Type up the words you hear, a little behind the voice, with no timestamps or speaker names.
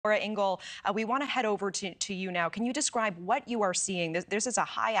Laura Ingle, we want to head over to you now. Can you describe what you are seeing? This is a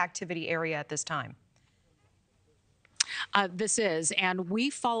high activity area at this time. This is, and we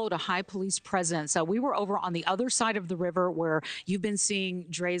followed a high police presence. We were over on the other side of the river where you've been seeing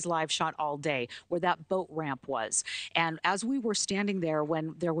Dre's live shot all day, where that boat ramp was. And as we were standing there,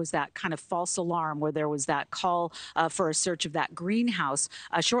 when there was that kind of false alarm, where there was that call for a search of that greenhouse,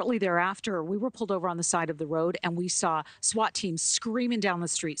 shortly thereafter, we were pulled over on the side of the road and we saw SWAT teams screaming down the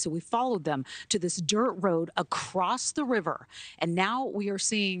street. So we followed them to this dirt road across the river. And now we are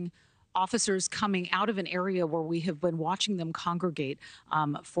seeing officers coming out of an area where we have been watching them congregate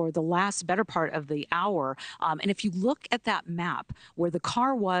for the last better part of the hour. And if you look at that map where the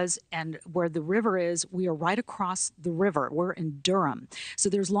car was and where the river is, we are right across the river. We're in Durham. So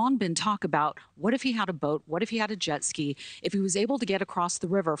there's long been talk about what if he had a boat? What if he had a jet ski? If he was able to get across the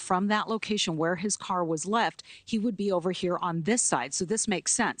river from that location where his car was left, he would be over here on this side. So this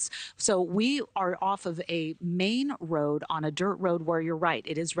makes sense. So we are off of a main road on a dirt road where you're right.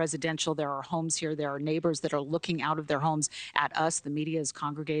 It is residential. There are homes here. There are neighbors that are looking out of their homes at us. The media is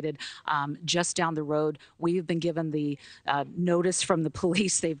congregated just down the road. We've been given the notice from the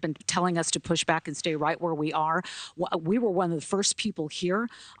police. They've been telling us to push back and stay right where we are. We were one of the first people here.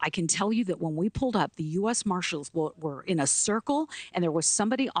 I can tell you that when we pulled up, the U.S. Marshals were in a circle, and there was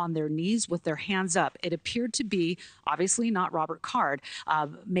somebody on their knees with their hands up. It appeared to be, obviously not Robert Card,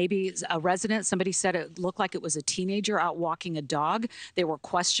 maybe a resident. Somebody said it looked like it was a teenager out walking a dog. They were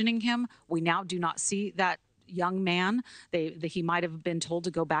questioning him. We now do not see that young man. He might have been told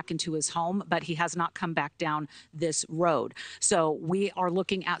to go back into his home, but he has not come back down this road. So we are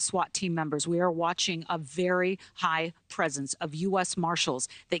looking at SWAT team members. We are watching a very high presence of U.S. Marshals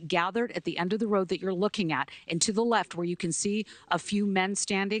that gathered at the end of the road that you're looking at, and to the left where you can see a few men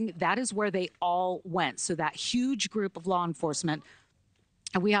standing. That is where they all went. So that huge group of law enforcement,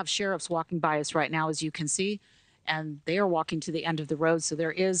 and we have sheriffs walking by us right now, as you can see, and they are walking to the end of the road. So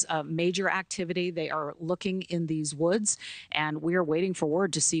there is a major activity. They are looking in these woods, and we are waiting for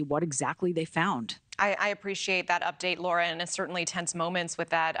word to see what exactly they found. I appreciate that update, Laura, and it's certainly tense moments with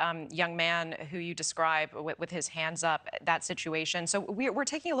that young man who you describe with his hands up, that situation. So we're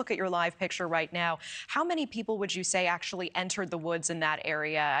taking a look at your live picture right now. How many people would you say actually entered the woods in that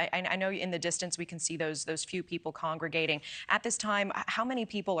area? I know in the distance we can see those few people congregating. At this time, how many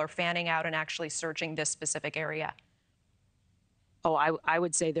people are fanning out and actually searching this specific area? Oh, I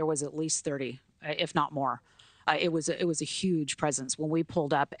would say there was at least 30, if not more. It was a huge presence when we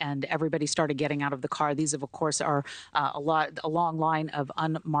pulled up and everybody started getting out of the car. These, of course, are a long line of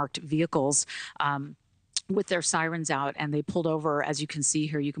unmarked vehicles with their sirens out, and they pulled over. As you can see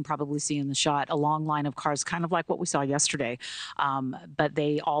here, you can probably see in the shot a long line of cars, kind of like what we saw yesterday. But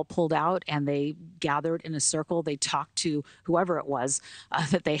they all pulled out and they gathered in a circle. They talked to whoever it was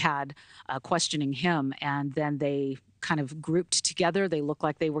that they had questioning him, and then they kind of grouped together. They looked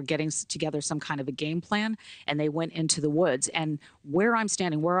like they were getting together some kind of a game plan, and they went into the woods. And where I'm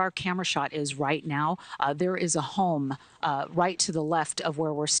standing, where our camera shot is right now, there is a home right to the left of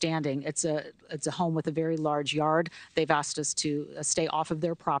where we're standing. It's a home with a very large yard. They've asked us to stay off of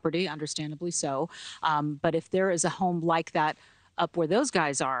their property, understandably so. But if there is a home like that up where those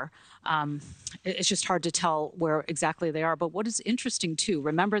guys are, it's just hard to tell where exactly they are. But what is interesting too,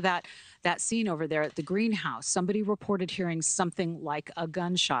 remember that scene over there at the greenhouse, somebody reported hearing something like a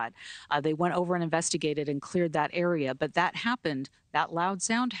gunshot. They went over and investigated and cleared that area, but that loud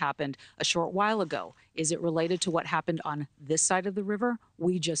sound happened a short while ago. Is it related to what happened on this side of the river?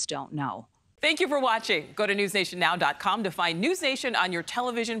 We just don't know. Thank you for watching. Go to newsnationnow.com to find News Nation on your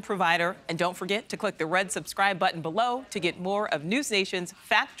television provider. And don't forget to click the red subscribe button below to get more of News Nation's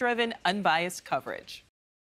fact-driven, unbiased coverage.